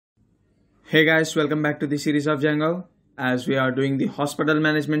Hey guys, welcome back to the series of Django. As we are doing the hospital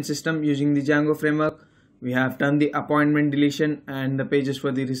management system using the Django framework, we have done the appointment deletion and the pages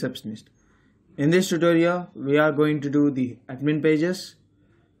for the receptionist. In this tutorial, we are going to do the admin pages.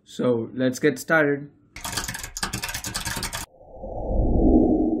 So let's get started.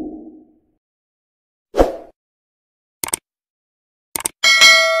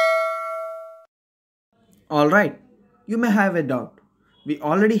 Alright, you may have a doubt. We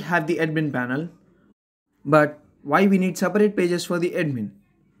already have the admin panel, but why we need separate pages for the admin?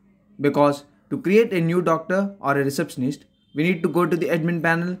 Because to create a new doctor or a receptionist, we need to go to the admin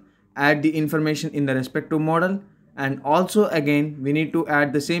panel, add the information in the respective model, and also again we need to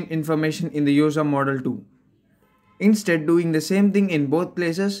add the same information in the user model too. Instead doing the same thing in both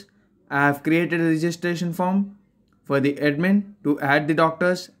places, I have created a registration form for the admin to add the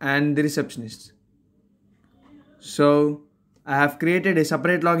doctors and the receptionists. So I have created a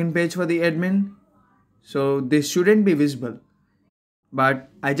separate login page for the admin, so this shouldn't be visible. But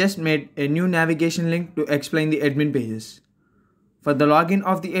I just made a new navigation link to explain the admin pages. For the login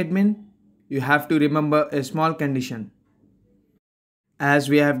of the admin, you have to remember a small condition. As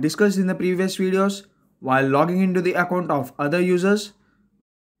we have discussed in the previous videos, while logging into the account of other users,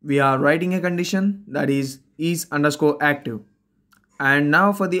 we are writing a condition that is _active. And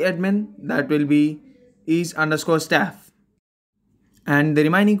now for the admin, that will be is_staff. And the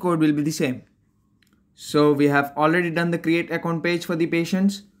remaining code will be the same. So we have already done the create account page for the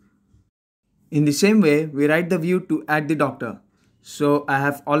patients. In the same way, we write the view to add the doctor. So I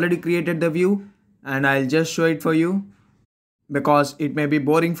have already created the view and I'll just show it for you because it may be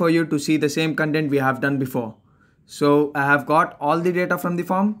boring for you to see the same content we have done before. So I have got all the data from the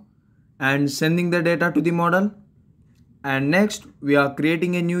form and sending the data to the model. And next we are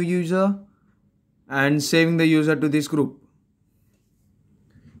creating a new user and saving the user to this group.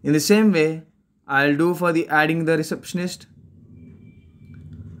 In the same way, I'll do for the adding the receptionist.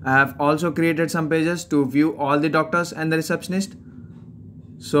 I have also created some pages to view all the doctors and the receptionist.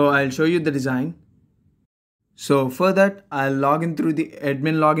 So I'll show you the design. So for that, I'll log in through the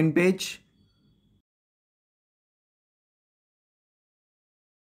admin login page.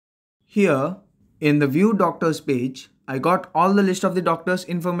 Here in the view doctors page, I got all the list of the doctors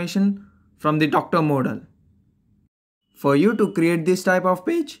information from the doctor model. For you to create this type of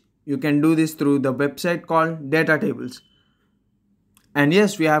page, you can do this through the website called data tables. And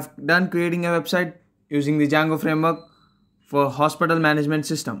yes, we have done creating a website using the Django framework for hospital management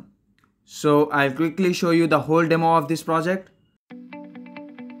system. So I'll quickly show you the whole demo of this project.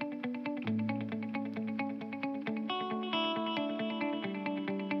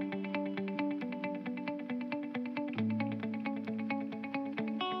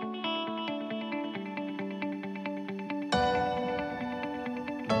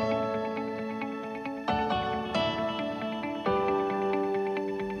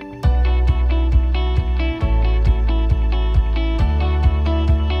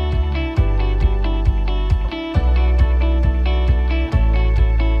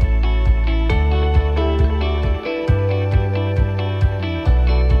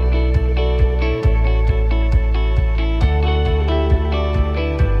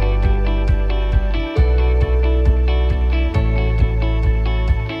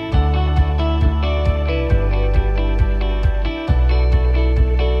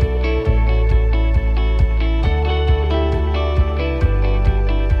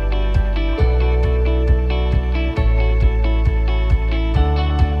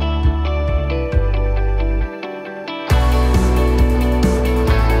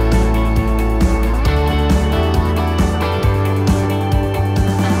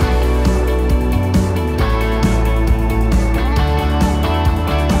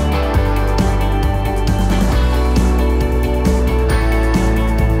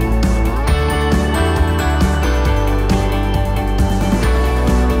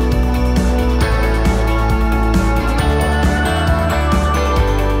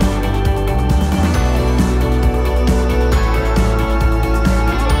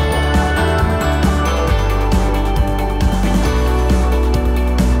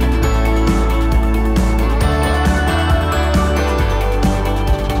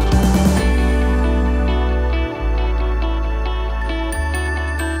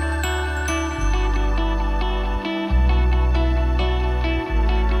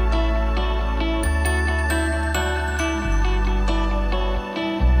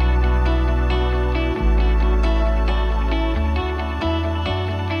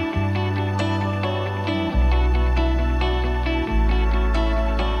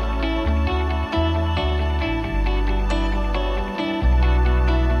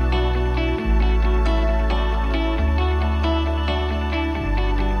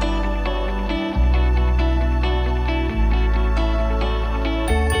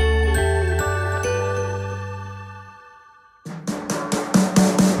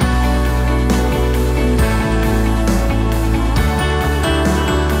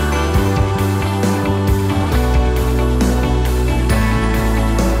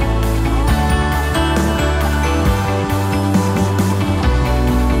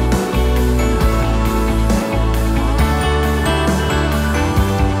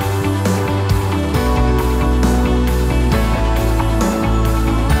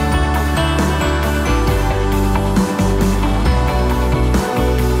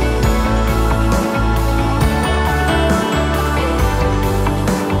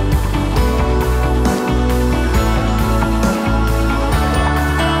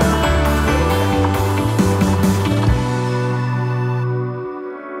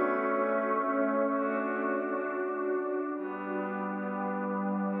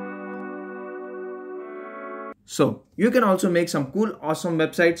 So you can also make some cool, awesome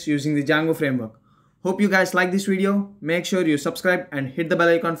websites using the Django framework. Hope you guys like this video. Make sure you subscribe and hit the bell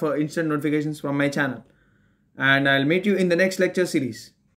icon for instant notifications from my channel. And I'll meet you in the next lecture series.